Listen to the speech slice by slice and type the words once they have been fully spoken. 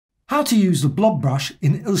How to use the blob brush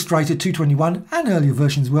in Illustrator 221 and earlier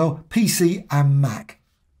versions as well, PC and Mac.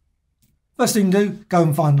 First thing to do, go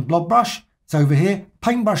and find the blob brush. It's over here,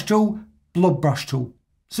 paintbrush tool, blob brush tool.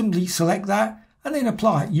 Simply select that and then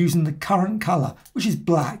apply it using the current colour, which is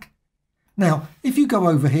black. Now, if you go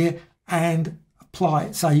over here and apply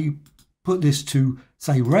it, say you put this to,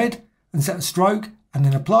 say, red and set a stroke and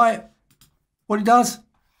then apply it, what it does,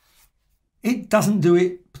 it doesn't do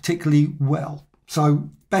it particularly well. So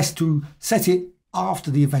best to set it after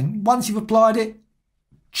the event. Once you've applied it,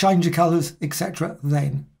 change the colours, etc.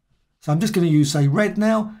 then. So I'm just going to use, say, red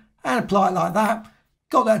now and apply it like that.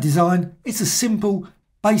 Got that design. It's a simple,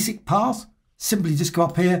 basic path. Simply just go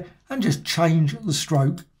up here and just change the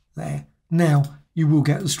stroke there. Now you will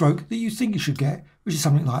get the stroke that you think you should get, which is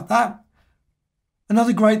something like that.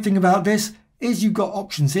 Another great thing about this is you've got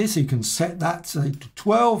options here, so you can set that, say, to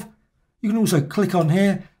 12. You can also click on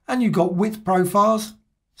here and you've got width profiles.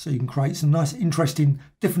 So you can create some nice, interesting,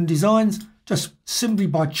 different designs just simply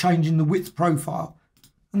by changing the width profile.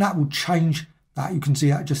 And that will change that. You can see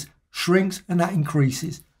that just shrinks and that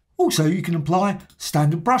increases. Also, you can apply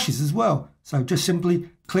standard brushes as well. So just simply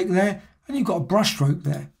click there and you've got a brush stroke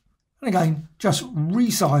there. And again, just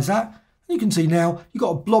resize that. And you can see now you've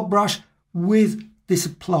got a blob brush with this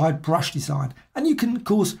applied brush design. And you can, of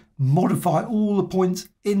course, modify all the points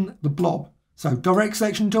in the blob. So direct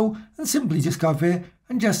selection tool and simply just go up here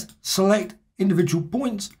and just select individual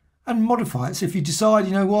points and modify it. So if you decide,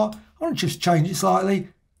 you know what, I want to just change it slightly,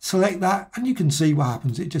 select that and you can see what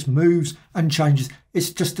happens. It just moves and changes.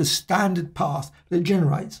 It's just a standard path that it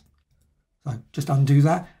generates. So just undo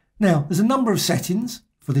that. Now there's a number of settings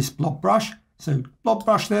for this blob brush. So blob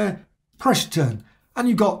brush there, pressure turn, and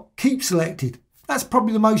you've got keep selected. That's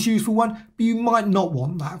probably the most useful one, but you might not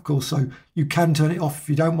want that, of course. So you can turn it off if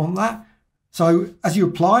you don't want that. So as you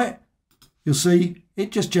apply it, you'll see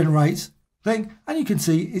it just generates thing and you can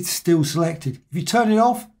see it's still selected. If you turn it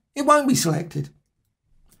off, it won't be selected.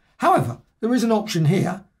 However, there is an option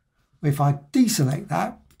here where if I deselect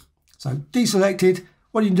that, so deselected,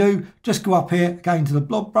 what you can do, just go up here again to the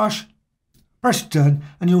blob brush, press return,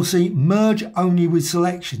 and you'll see merge only with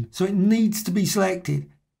selection. So it needs to be selected.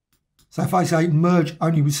 So if I say merge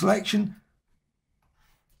only with selection,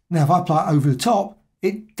 now if I apply it over the top,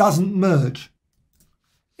 it doesn't merge.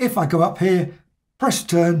 If I go up here, press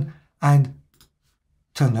turn and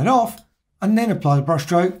turn that off and then apply the brush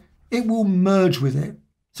stroke, it will merge with it.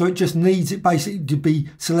 So it just needs it basically to be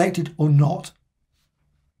selected or not.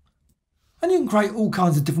 And you can create all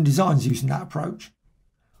kinds of different designs using that approach.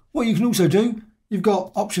 What you can also do, you've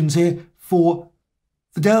got options here for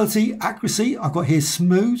fidelity, accuracy. I've got here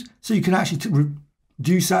smooth, so you can actually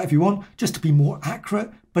reduce that if you want, just to be more accurate,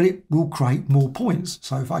 but it will create more points.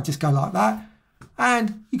 So if I just go like that,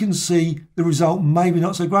 and you can see the result, maybe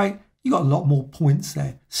not so great, you got a lot more points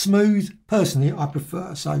there. Smooth, personally, I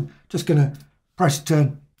prefer. So just gonna press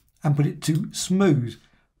turn and put it to smooth.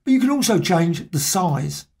 But you can also change the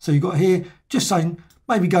size. So you've got here, just saying,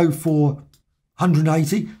 maybe go for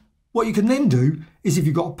 180. What you can then do is if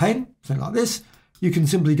you've got a pen, something like this, you can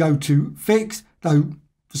simply go to fix, though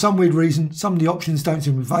for some weird reason, some of the options don't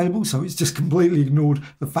seem available. So it's just completely ignored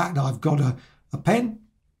the fact that I've got a pen.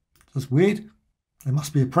 That's weird. There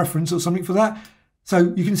must be a preference or something for that.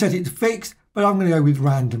 So you can set it to fixed, but I'm going to go with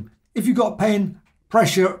random. If you've got a pen,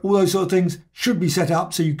 pressure, all those sort of things should be set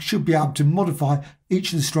up. So you should be able to modify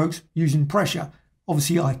each of the strokes using pressure.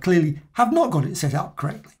 Obviously, I clearly have not got it set up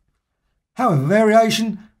correctly. However,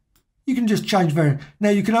 variation, you can just change variation.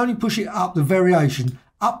 Now you can only push it up, the variation,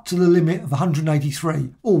 up to the limit of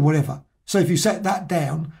 183 or whatever. So if you set that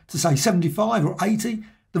down to say 75 or 80,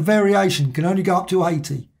 the variation can only go up to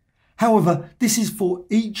 80. However, this is for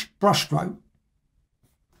each brush stroke.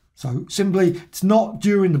 So simply, it's not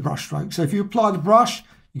during the brush stroke. So if you apply the brush,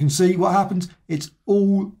 you can see what happens. It's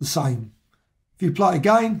all the same. If you apply it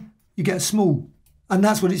again, you get a small. And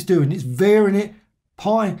that's what it's doing. It's varying it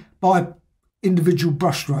by individual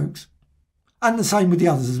brush strokes. And the same with the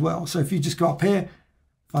others as well. So if you just go up here,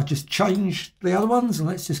 if I just change the other ones, and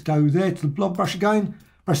let's just go there to the blob brush again,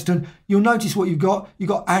 press turn, you'll notice what you've got. You've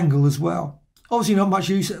got angle as well. Obviously not much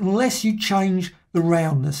use unless you change the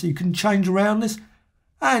roundness. So you can change the roundness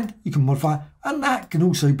and you can modify it. And that can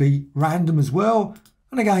also be random as well.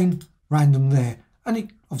 And again, random there. And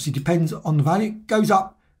it obviously depends on the value. It goes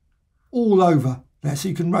up all over there. So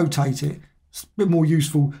you can rotate it. It's a bit more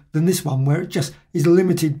useful than this one where it just is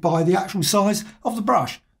limited by the actual size of the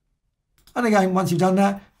brush. And again, once you've done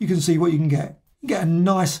that, you can see what you can get. You get a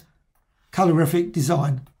nice calligraphic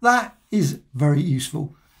design. That is very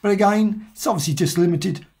useful. But again, it's obviously just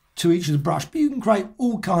limited to each of the brush, but you can create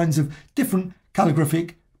all kinds of different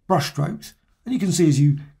calligraphic brush strokes. And you can see as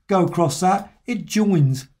you go across that, it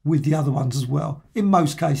joins with the other ones as well. In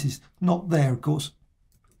most cases, not there, of course.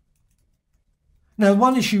 Now,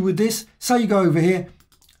 one issue with this, say you go over here,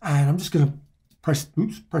 and I'm just going to press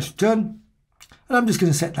return, and I'm just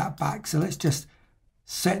going to set that back. So let's just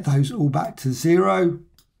set those all back to 0,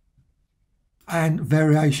 and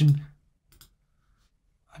variation.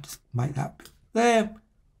 I'll just make that bit there.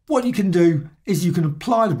 What you can do is you can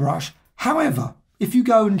apply the brush. However, if you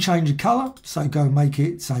go and change the colour, so go and make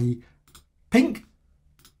it, say, pink,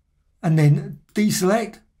 and then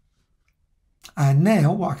deselect, and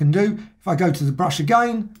now what I can do, if I go to the brush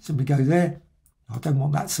again, simply go there. I don't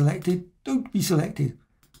want that selected. Don't be selected.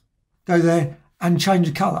 Go there and change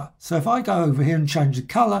the colour. So if I go over here and change the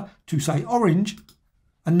colour to, say, orange,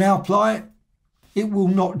 and now apply it, it will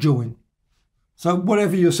not join. So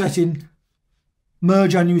whatever you're setting,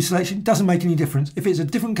 merge and new selection, doesn't make any difference. If it's a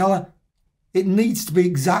different colour, it needs to be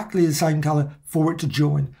exactly the same colour for it to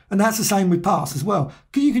join. And that's the same with pass as well,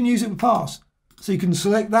 because you can use it with pass. So you can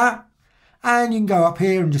select that, and you can go up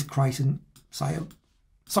here and just create and say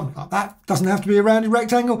something like that. Doesn't have to be a rounded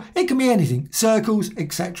rectangle. It can be anything, circles,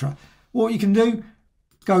 etc. What you can do,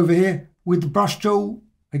 go over here with the brush tool,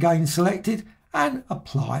 again selected, and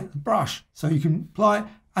apply the brush. So you can apply it,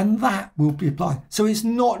 and that will be applied. So it's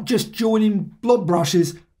not just joining blob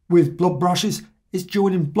brushes with blob brushes, it's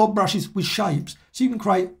joining blob brushes with shapes. So you can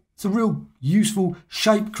create, it's a real useful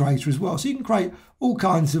shape creator as well. So you can create all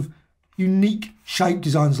kinds of unique shape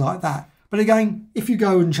designs like that. But again, if you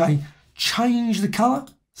go and change the colour,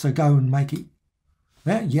 so go and make it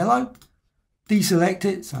there, yellow, deselect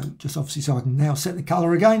it, so just obviously so I can now set the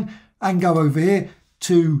colour again, and go over here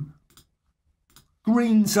to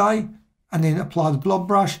green, say, and then apply the blob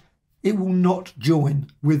brush, it will not join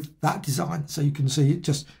with that design. So you can see it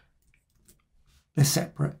just, they're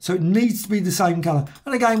separate. So it needs to be the same colour.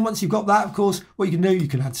 And again, once you've got that, of course, what you can do, you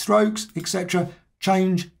can add strokes, etc.,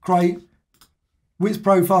 change, create, width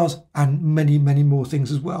profiles, and many, many more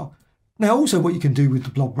things as well. Now, also what you can do with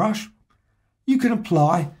the blob brush, you can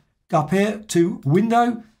apply up here to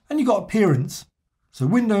window, and you've got appearance. So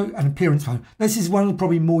window and appearance panel. This is one of the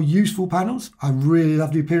probably more useful panels. I really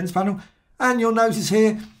love the appearance panel. And you'll notice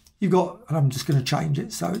here, you've got, and I'm just going to change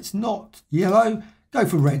it. So it's not yellow, go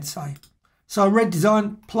for red, say. So red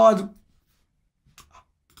design, apply the,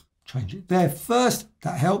 change it there first,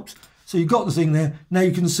 that helps. So you've got the thing there. Now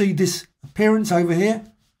you can see this appearance over here,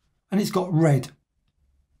 and it's got red.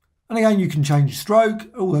 And again, you can change the stroke,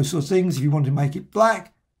 all those sorts of things. If you want to make it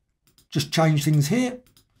black, just change things here,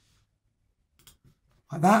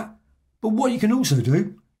 like that. But what you can also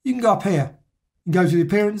do, you can go up here, you go to the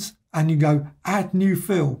appearance, and you go add new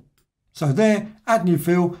fill. So there, add new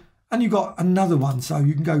fill, and you've got another one. So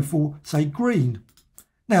you can go for, say, green.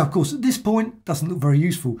 Now, of course, at this point, doesn't look very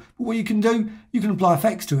useful. But what you can do, you can apply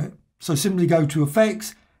effects to it. So simply go to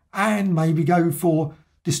effects and maybe go for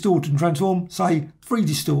distort and transform, say free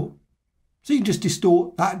distort. So you can just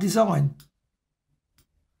distort that design.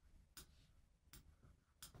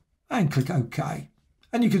 And click OK.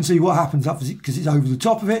 And you can see what happens up because it's over the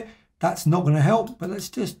top of it. That's not going to help, but let's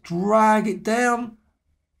just drag it down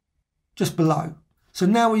just below. So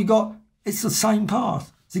now what you got, it's the same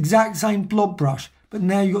path. It's the exact same blob brush, but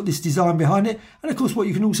now you've got this design behind it. And of course, what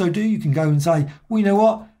you can also do, you can go and say, well, you know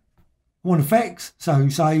what? I want effects. So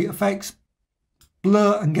say effects,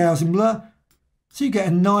 blur and Gaussian blur. So you get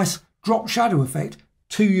a nice drop shadow effect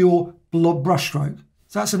to your blob brush stroke.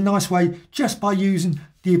 So that's a nice way just by using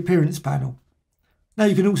the appearance panel. Now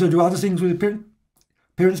you can also do other things with the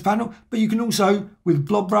appearance panel, but you can also, with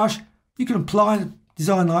blob brush, you can apply a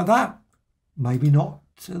design like that. Maybe not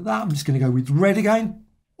to that. I'm just going to go with red again.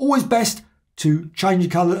 Always best to change the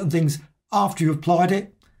colour and things after you've applied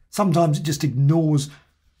it. Sometimes it just ignores.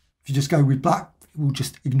 If you just go with black, it will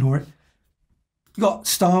just ignore it. You've got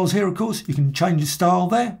styles here, of course. You can change the style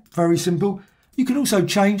there. Very simple. You can also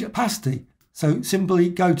change opacity. So simply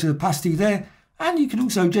go to the opacity there, and you can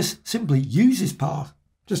also just simply use this path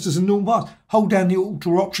just as a normal path. Hold down the Alt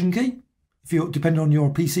or Option key, if you're depending on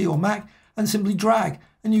your PC or Mac, and simply drag.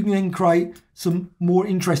 And you can then create some more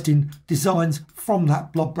interesting designs from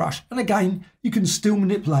that blob brush. And again, you can still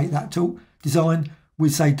manipulate that tool design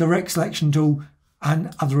with, say, direct selection tool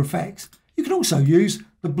and other effects. You can also use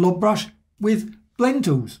the blob brush with blend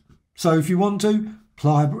tools. So if you want to,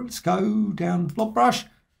 apply, let's go down the blob brush,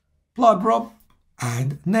 apply blob,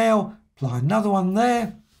 and now apply another one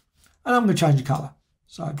there. And I'm going to change the colour.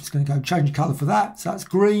 So I'm just going to go change the colour for that. So that's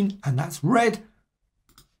green and that's red.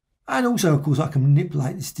 And also, of course, I can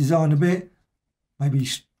manipulate this design a bit. Maybe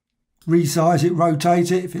resize it,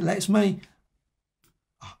 rotate it if it lets me.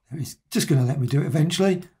 Oh, there it is. Just going to let me do it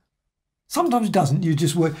eventually. Sometimes it doesn't. You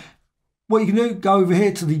just work. What you can do, go over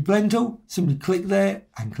here to the blend tool, simply click there,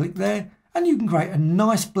 and you can create a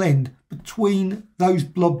nice blend between those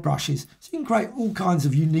blob brushes. So you can create all kinds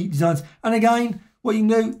of unique designs. And again, what you can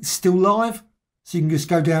do is still live. So you can just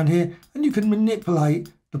go down here and you can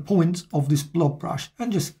manipulate the points of this blob brush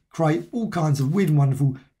and just create all kinds of weird and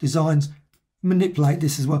wonderful designs. Manipulate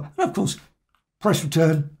this as well. And of course, press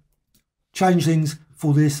return, change things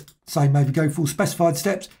for this, say maybe go for specified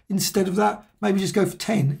steps instead of that, maybe just go for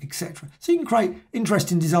 10, etc. So you can create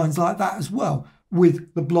interesting designs like that as well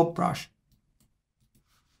with the blob brush.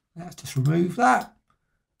 Let's just remove that.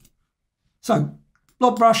 So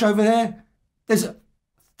blob brush over there, there's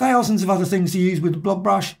thousands of other things to use with the blob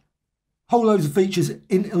brush, whole loads of features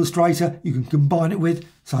in Illustrator you can combine it with.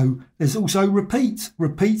 So there's also repeats.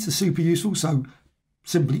 Repeats are super useful, so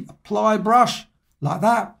simply apply brush like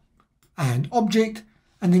that and object,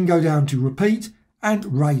 and then go down to repeat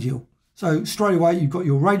and radial. So straight away you've got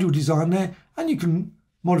your radial design there, and you can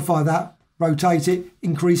modify that, rotate it,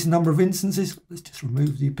 increase the number of instances. Let's just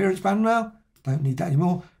remove the appearance panel now. Don't need that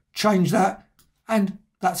anymore. Change that and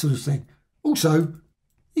that sort of thing. Also,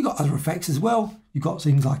 you've got other effects as well. You've got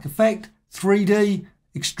things like effect, 3D,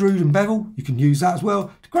 extrude and bevel. You can use that as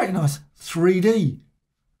well to create a nice 3D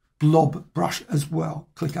blob brush as well.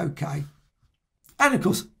 Click OK. And of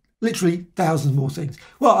course, literally thousands more things.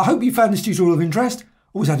 Well, I hope you found this tutorial of interest.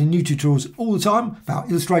 Always adding new tutorials all the time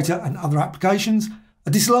about Illustrator and other applications.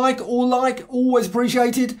 A dislike or like, always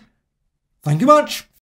appreciated. Thank you much.